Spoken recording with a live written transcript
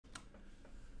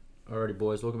Alrighty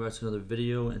boys, welcome back to another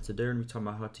video, and today we're going to be talking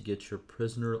about how to get your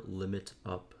prisoner limit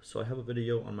up. So I have a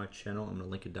video on my channel, I'm going to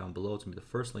link it down below. It's going to be the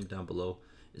first link down below.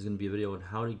 It's going to be a video on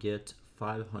how to get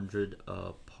 500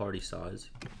 party size,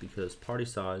 because party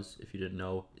size, if you didn't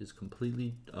know, is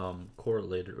completely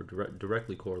correlated or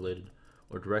directly correlated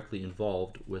or directly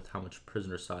involved with how much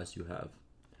prisoner size you have.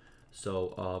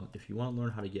 So if you want to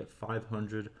learn how to get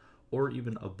 500 or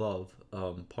even above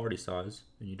party size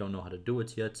and you don't know how to do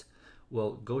it yet,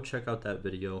 well, go check out that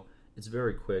video. It's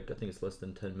very quick. I think it's less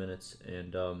than 10 minutes,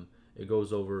 and it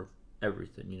goes over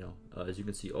everything, as you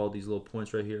can see, all these little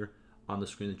points right here on the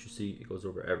screen that you see, it goes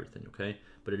over everything, okay?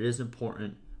 But it is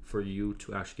important for you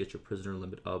to actually get your prisoner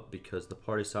limit up, because the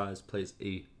party size plays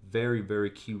a very, very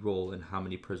key role in how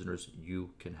many prisoners you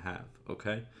can have,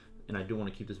 okay? And I do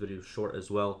want to keep this video short as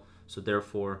well, so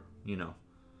therefore,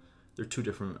 they're two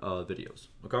different videos,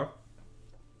 okay?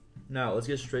 Now let's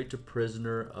get straight to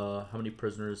prisoner, how many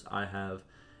prisoners I have,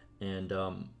 and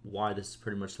why this is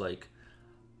pretty much like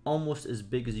almost as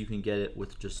big as you can get it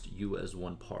with just you as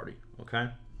one party, okay?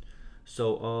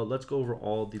 So let's go over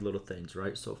all the little things,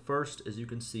 right? So first, as you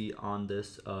can see on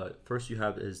this, first you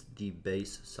have is the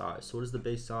base size. So what is the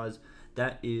base size?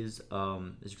 That is,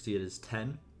 as you can see, it is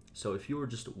 10. So if you were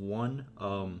just one,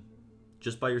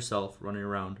 just by yourself running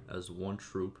around as one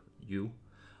troop, you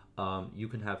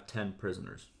can have 10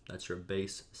 prisoners. That's your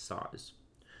base size.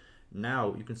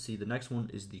 Now you can see the next one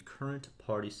is the current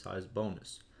party size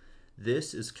bonus.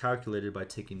 This is calculated by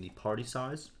taking the party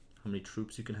size, how many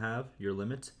troops you can have, your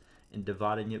limit, and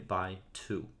dividing it by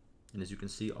 2. And as you can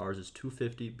see, ours is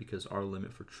 250 because our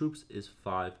limit for troops is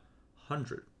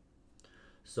 500.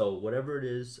 So whatever it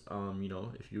is,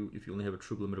 if you only have a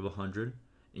troop limit of 100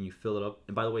 and you fill it up,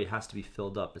 and by the way, it has to be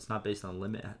filled up. It's not based on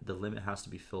limit. The limit has to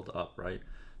be filled up, right?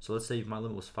 So let's say if my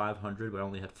limit was 500, but I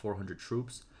only had 400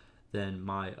 troops, then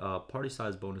my party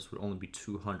size bonus would only be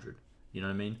 200. You know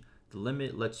what I mean? The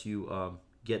limit lets you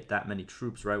get that many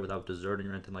troops, right, without deserting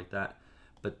or anything like that.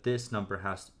 But this number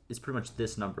it's pretty much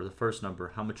this number, the first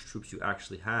number, how much troops you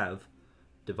actually have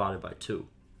divided by 2.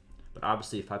 But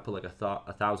obviously, if I put like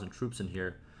 1,000 troops in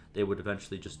here, they would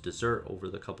eventually just desert over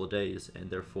the couple of days, and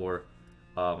therefore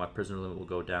my prisoner limit will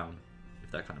go down,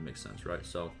 if that kind of makes sense, right?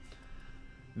 So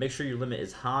make sure your limit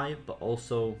is high, but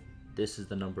also this is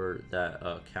the number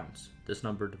that counts. This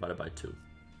number divided by 2.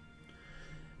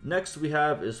 Next we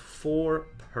have is 4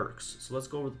 perks. So let's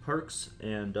go over the perks,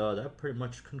 and that pretty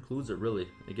much concludes it, really.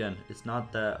 Again, it's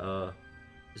not that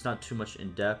it's not too much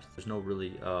in depth. There's no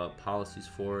really policies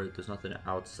for it. There's nothing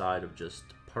outside of just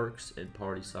perks and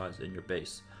party size in your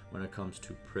base when it comes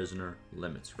to prisoner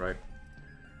limits, right?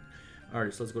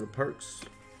 Alright, so let's go to perks.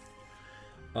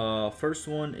 First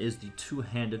one is the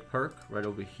two-handed perk right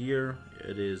over here.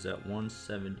 It is at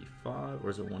 175, or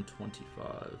is it 125?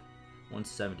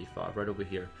 175 right over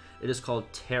here. It is called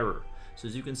Terror. So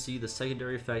as you can see, the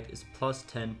secondary effect is plus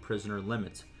 10 prisoner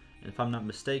limit. And if I'm not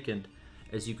mistaken,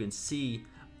 as you can see,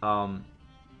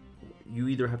 you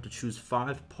either have to choose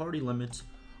 5 party limits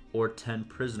or 10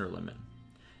 prisoner limit.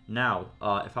 Now,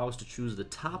 if I was to choose the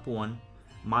top one,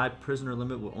 my prisoner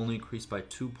limit will only increase by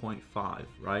 2.5,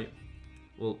 right?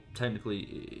 Well, technically,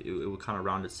 it would kind of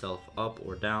round itself up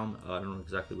or down. I don't know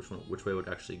exactly which way it would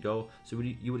actually go. So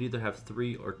you would either have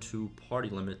 3 or 2 party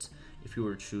limits if you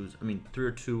were to choose, 3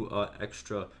 or 2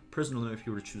 extra prisoner limit if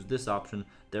you were to choose this option.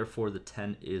 Therefore, the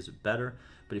 10 is better.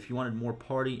 But if you wanted more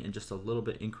party and just a little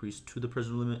bit increase to the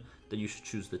prisoner limit, then you should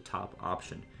choose the top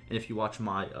option. And if you watch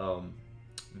my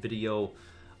video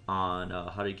on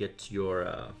how to get your,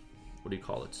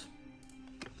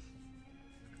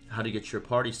 how to get your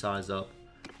party size up,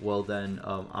 well then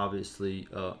obviously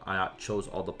I chose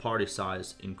all the party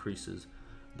size increases,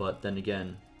 but then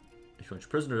again, if you want your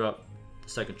prisoners up, the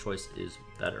second choice is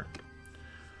better.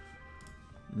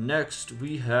 Next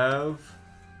we have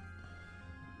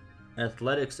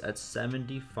athletics at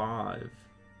 75.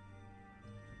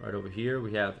 Right over here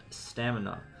we have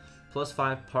stamina, plus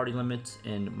 5 party limits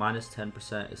and minus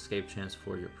 10% escape chance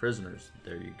for your prisoners.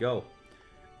 There you go.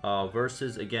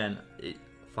 Versus again,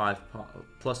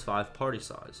 plus 5 party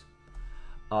size.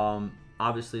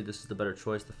 Obviously this is the better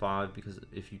choice, the 5, because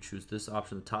if you choose this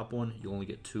option, the top one, you only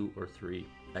get 2 or 3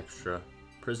 extra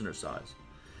prisoner size.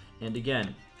 And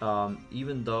again,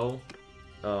 even though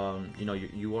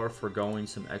you are foregoing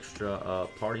some extra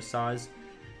party size,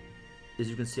 as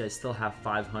you can see, I still have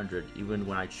 500 even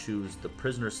when I choose the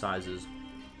prisoner size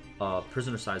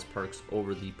perks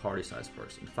over the party size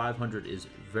perks. And 500 is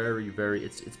very, very,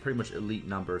 it's pretty much elite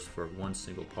numbers for one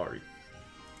single party.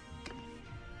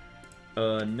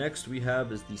 Next we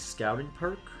have is the scouting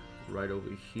perk right over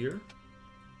here.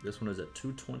 This one is at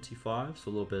 225, so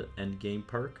a little bit end game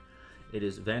perk. It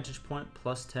is Vantage Point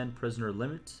plus 10 prisoner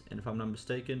limit, and if I'm not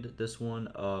mistaken, this one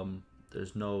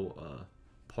there's no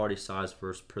party size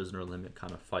versus prisoner limit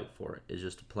kind of fight for it. It's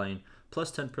just a plain plus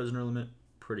 10 prisoner limit,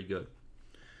 pretty good.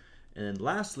 And then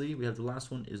lastly, we have the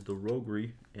last one is the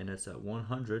Roguery, and it's at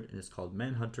 100, and it's called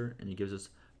Manhunter, and it gives us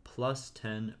plus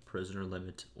 10 prisoner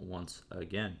limit once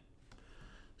again.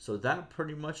 So that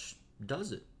pretty much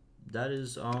does it. That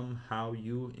is how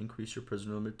you increase your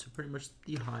prisoner limit to pretty much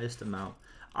the highest amount.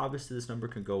 Obviously, this number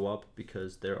can go up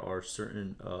because there are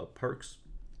certain perks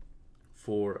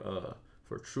for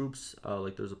troops.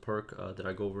 Like there's a perk that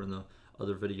I go over in the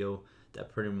other video that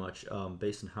pretty much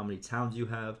based on how many towns you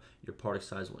have, your party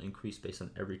size will increase based on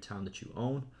every town that you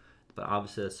own. But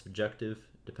obviously that's subjective,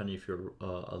 depending if you're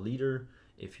a leader,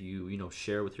 if you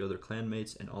share with your other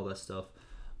clanmates and all that stuff.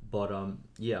 But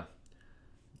yeah,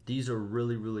 these are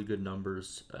really good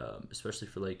numbers, especially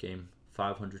for late game.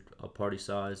 500 party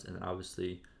size, and then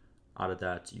obviously out of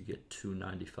that you get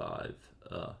 295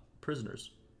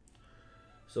 prisoners.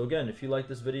 So again, if you like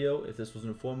this video, if this was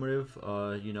informative,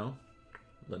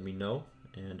 let me know,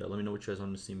 and let me know what you guys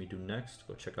want to see me do next.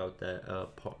 Go check out that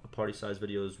party size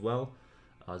video as well.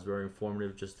 It's very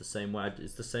informative, just the same way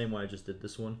it's the same way I just did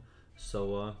this one.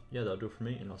 So yeah, that'll do it for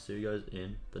me, and I'll see you guys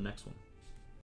in the next one.